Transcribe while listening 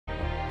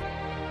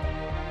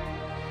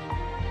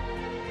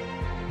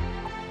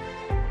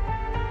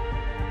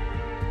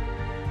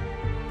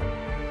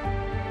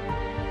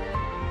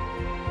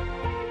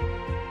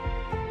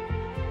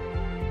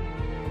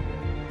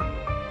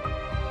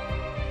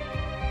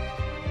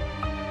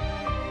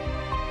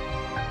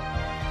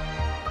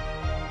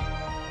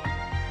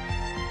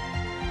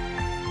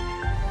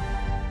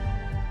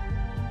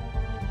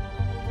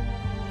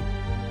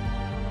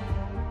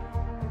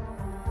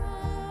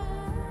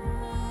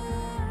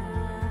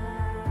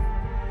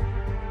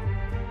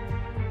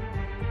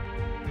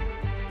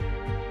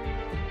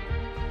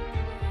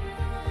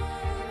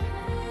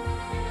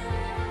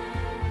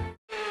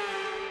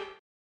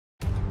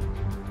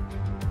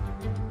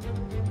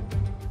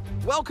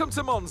Welcome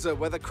to Monza,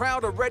 where the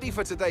crowd are ready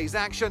for today's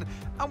action,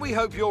 and we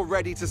hope you're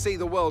ready to see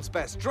the world's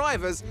best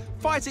drivers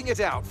fighting it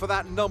out for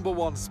that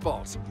 #1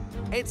 spot.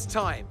 It's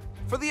time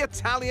for the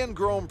Italian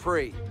Grand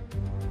Prix.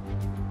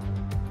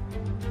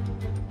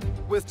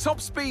 With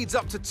top speeds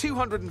up to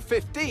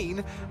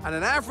 215 and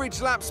an average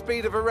lap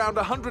speed of around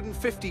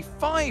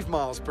 155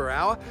 miles per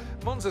hour,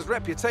 Monza's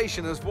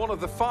reputation as one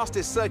of the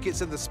fastest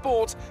circuits in the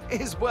sport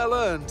is well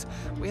earned.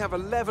 We have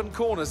 11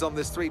 corners on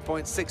this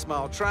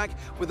 3.6-mile track,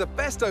 with the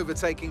best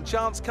overtaking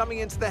chance coming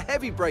into the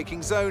heavy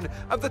braking zone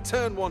of the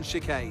Turn 1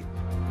 chicane.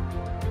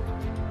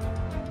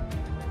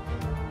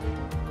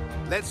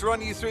 Let's run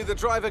you through the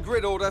driver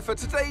grid order for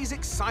today's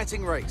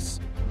exciting race.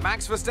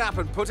 Max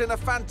Verstappen put in a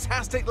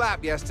fantastic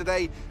lap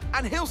yesterday,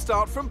 and he'll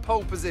start from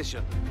pole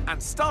position.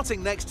 And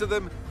starting next to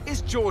them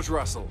is George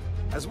Russell.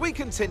 As we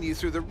continue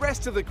through the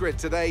rest of the grid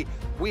today,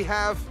 we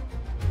have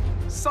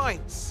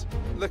Sainz,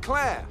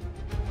 Leclerc,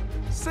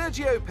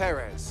 Sergio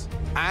Perez,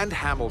 and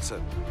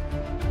Hamilton,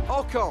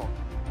 Ocon,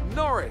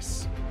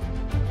 Norris,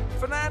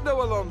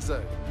 Fernando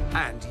Alonso,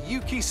 and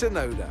Yuki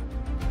Tsunoda,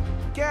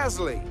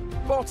 Gasly,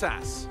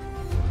 Bottas,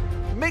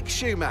 Mick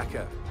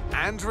Schumacher,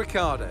 and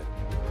Ricciardo,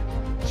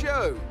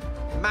 Joe,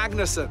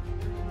 Magnussen,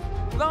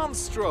 Lance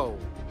Stroll,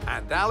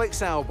 and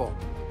Alex Albon.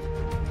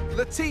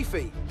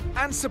 Latifi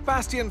and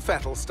Sebastian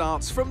Vettel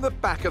starts from the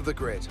back of the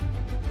grid.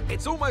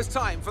 It's almost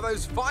time for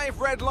those 5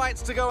 red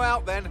lights to go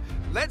out then.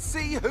 Let's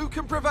see who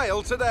can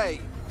prevail today.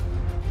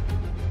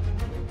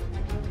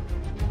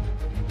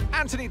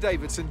 Anthony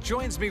Davidson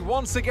joins me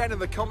once again in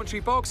the commentary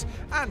box.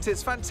 Ant,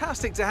 it's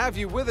fantastic to have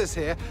you with us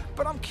here,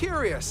 but I'm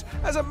curious,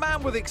 as a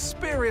man with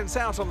experience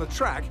out on the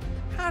track,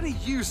 how do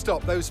you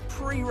stop those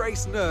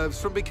pre-race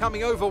nerves from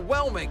becoming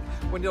overwhelming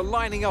when you're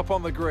lining up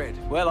on the grid?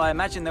 Well, I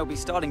imagine they'll be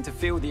starting to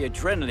feel the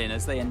adrenaline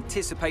as they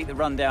anticipate the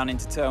run down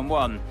into Turn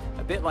 1,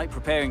 a bit like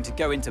preparing to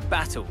go into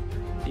battle.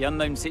 The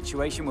unknown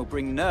situation will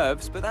bring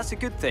nerves, but that's a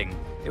good thing.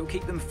 It will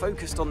keep them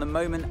focused on the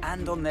moment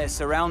and on their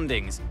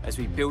surroundings as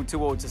we build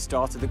towards the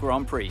start of the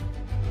Grand Prix.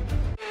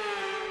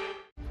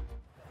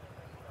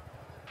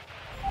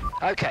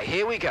 Okay,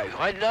 here we go.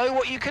 I know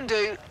what you can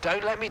do.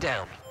 Don't let me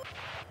down.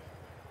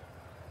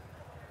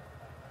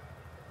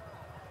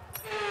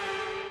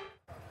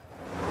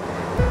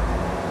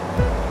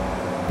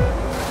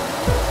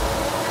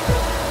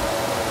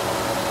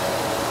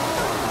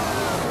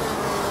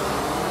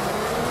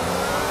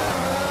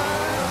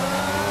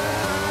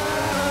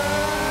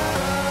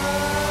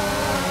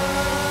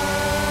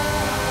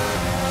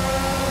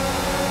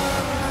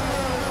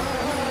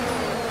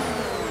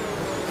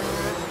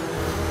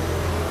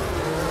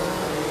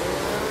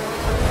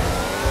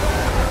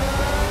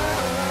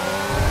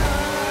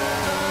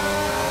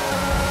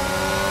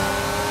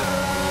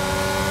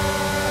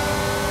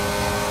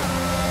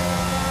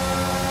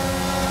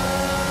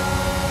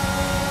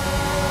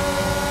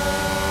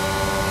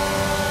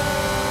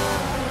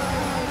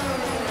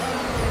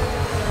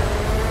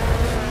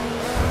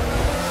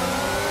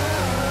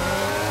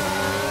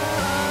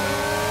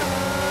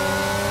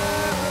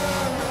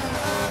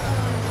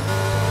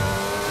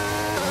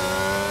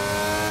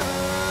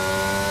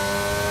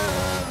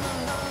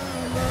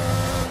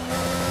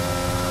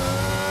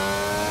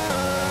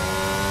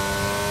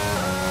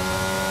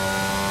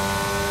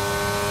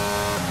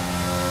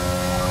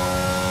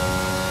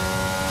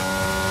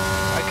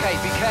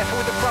 Be careful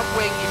with the front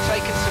wing, you've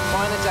taken some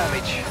minor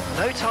damage.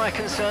 No tyre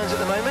concerns at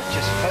the moment,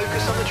 just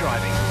focus on the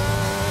driving.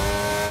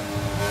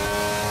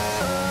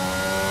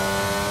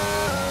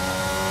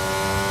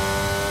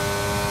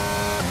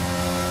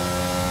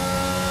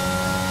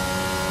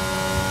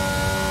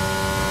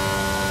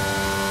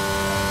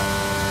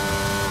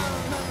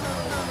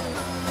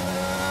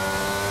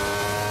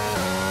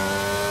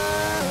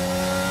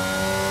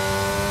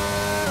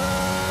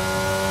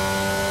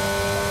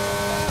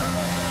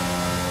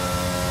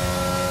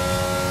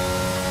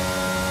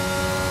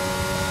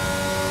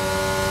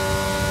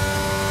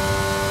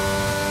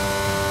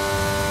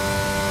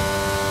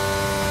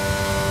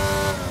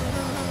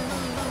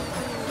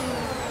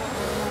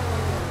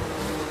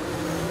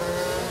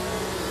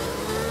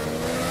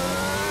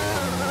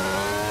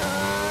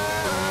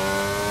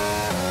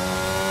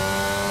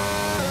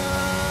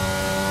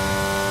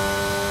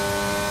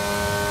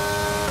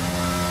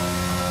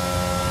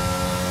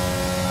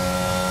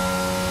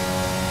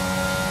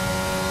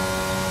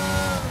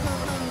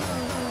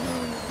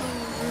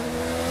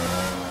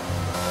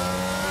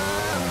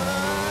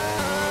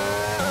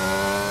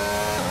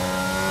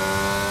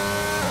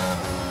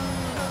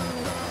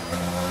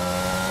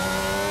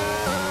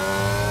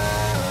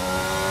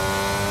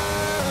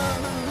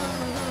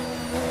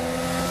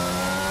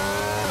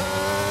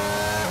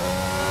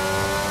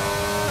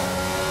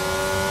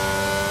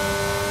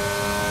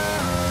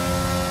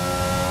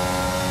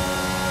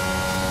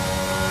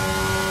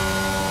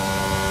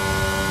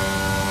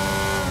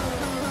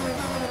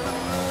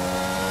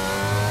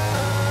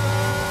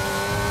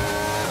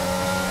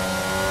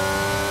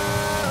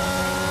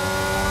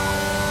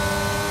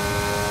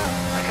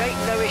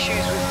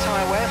 Issues with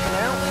tyre wear for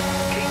now.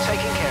 Keep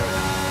taking care of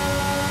them.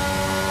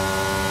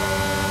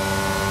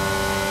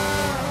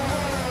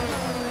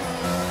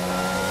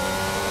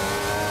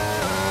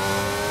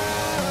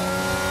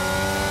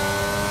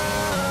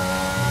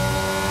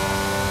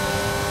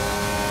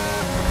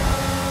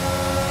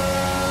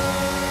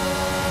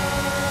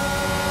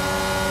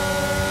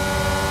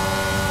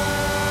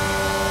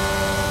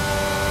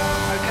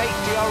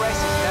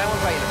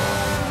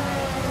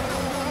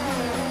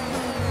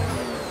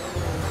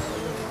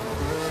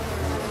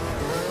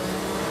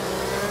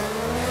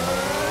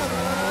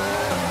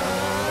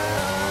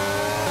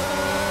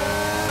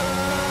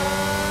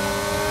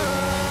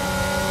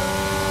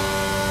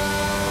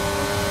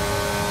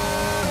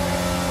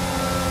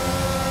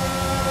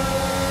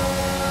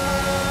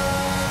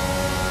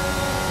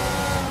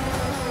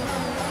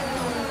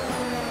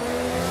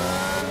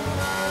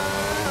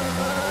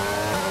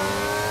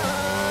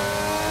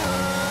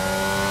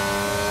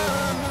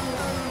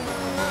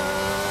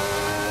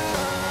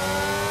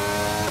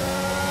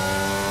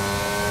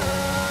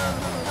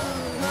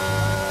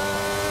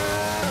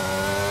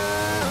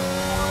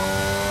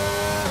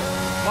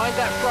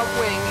 that front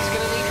wing is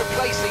going to need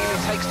replacing if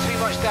it takes too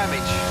much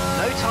damage.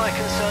 No tyre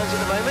concerns at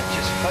the moment,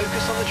 just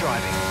focus on the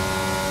driving.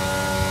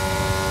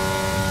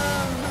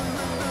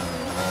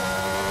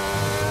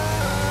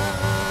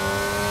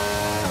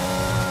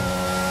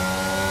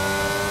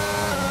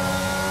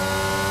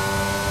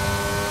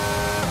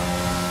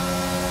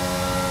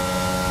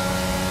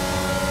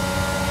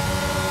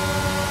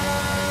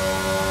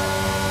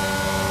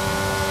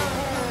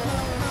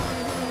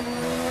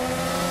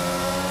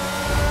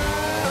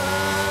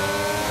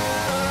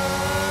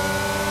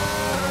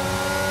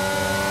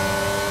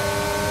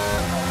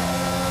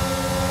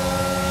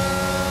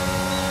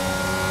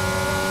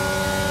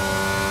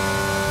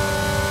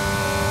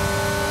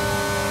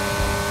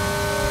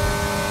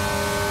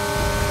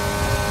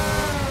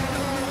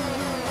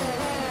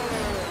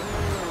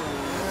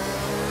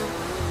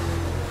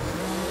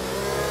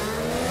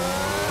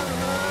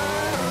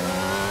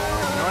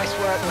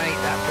 Mate,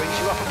 that brings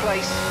you up a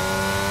place.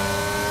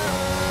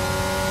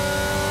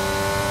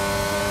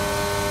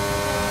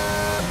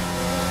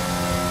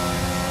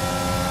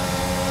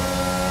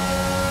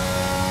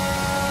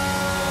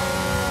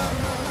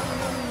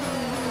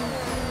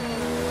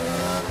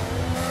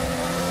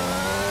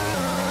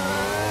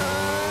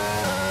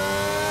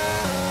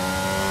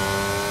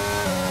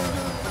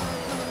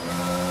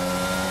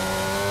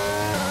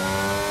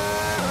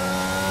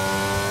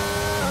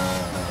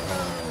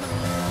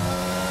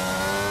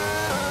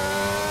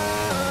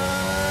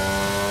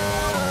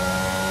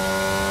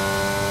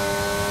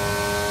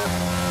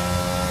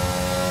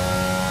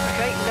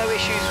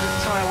 Issues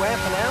with tyre wear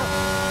for now.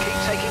 Keep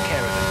taking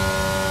care of them.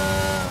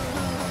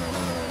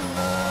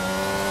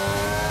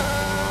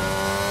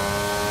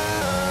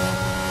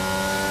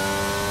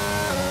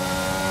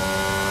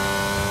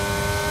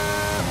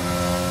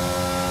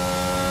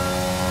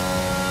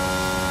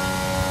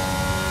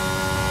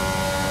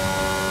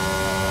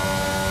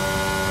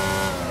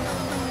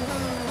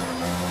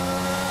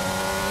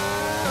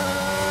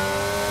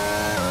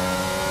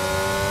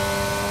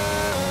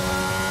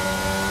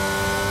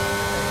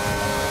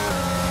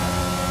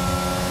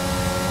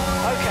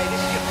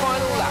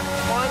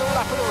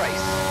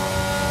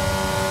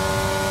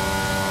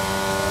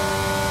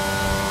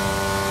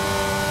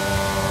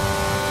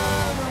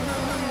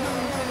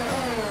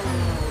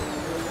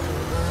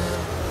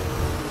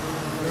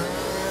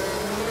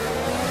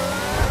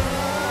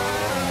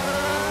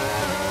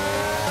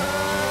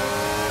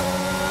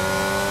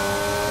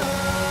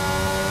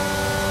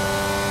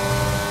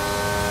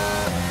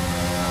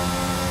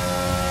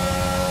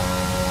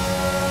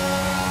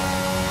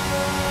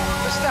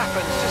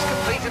 Just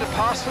completed a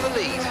pass for the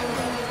lead.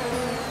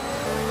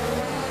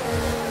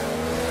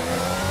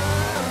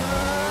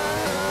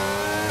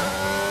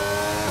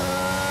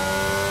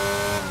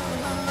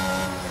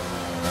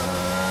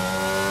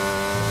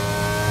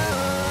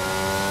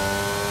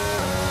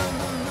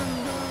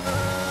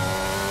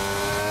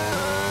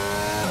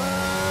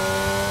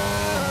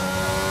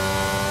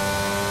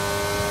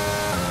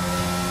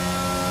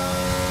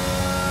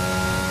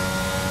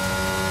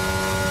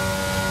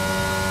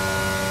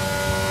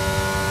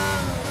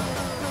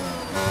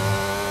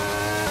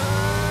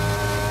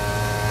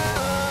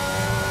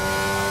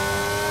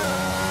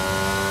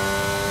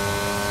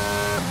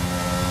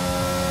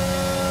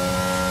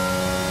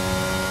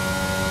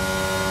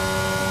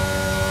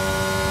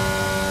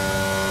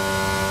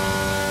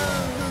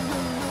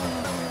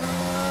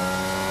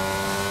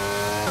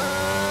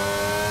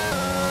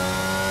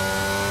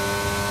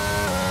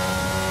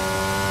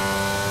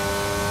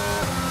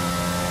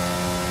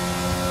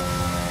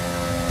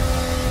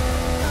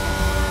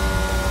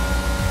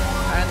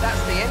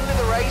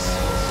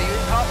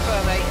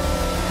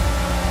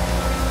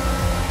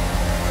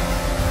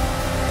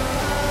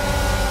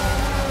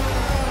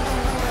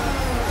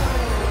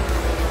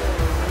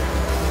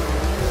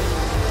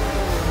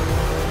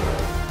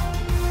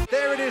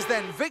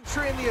 Then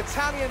victory in the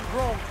Italian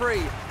Grand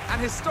Prix, an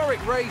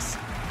historic race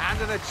and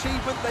an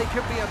achievement they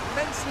can be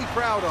immensely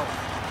proud of.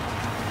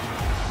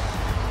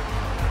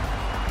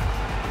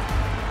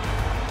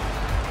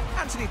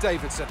 Anthony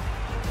Davidson,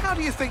 how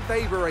do you think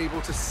they were able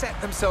to set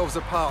themselves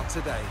apart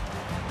today?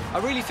 I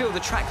really feel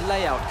the track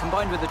layout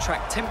combined with the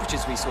track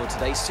temperatures we saw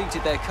today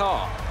suited their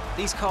car.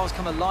 These cars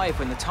come alive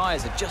when the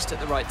tyres are just at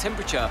the right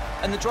temperature,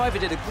 and the driver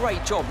did a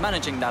great job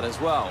managing that as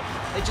well.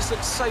 They just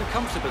look so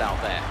comfortable out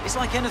there. It's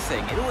like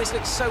anything, it always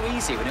looks so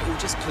easy when it all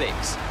just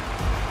clicks.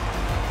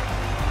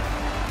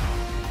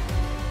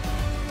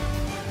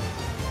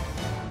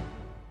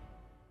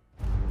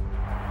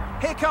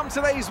 Here come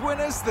today's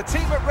winners. The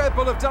team at Red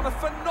Bull have done a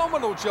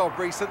phenomenal job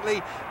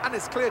recently, and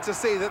it's clear to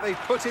see that they've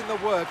put in the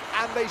work,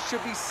 and they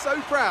should be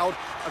so proud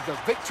of the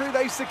victory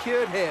they've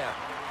secured here.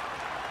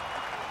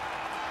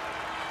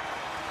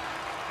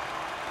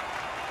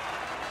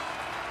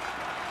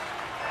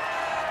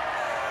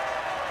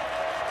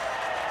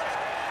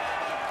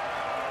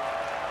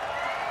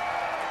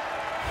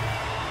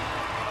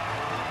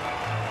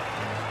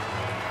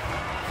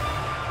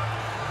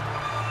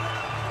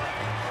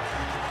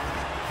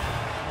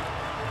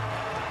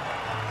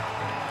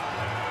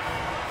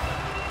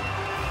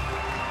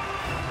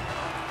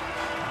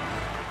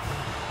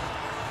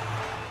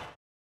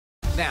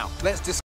 Now, let's discuss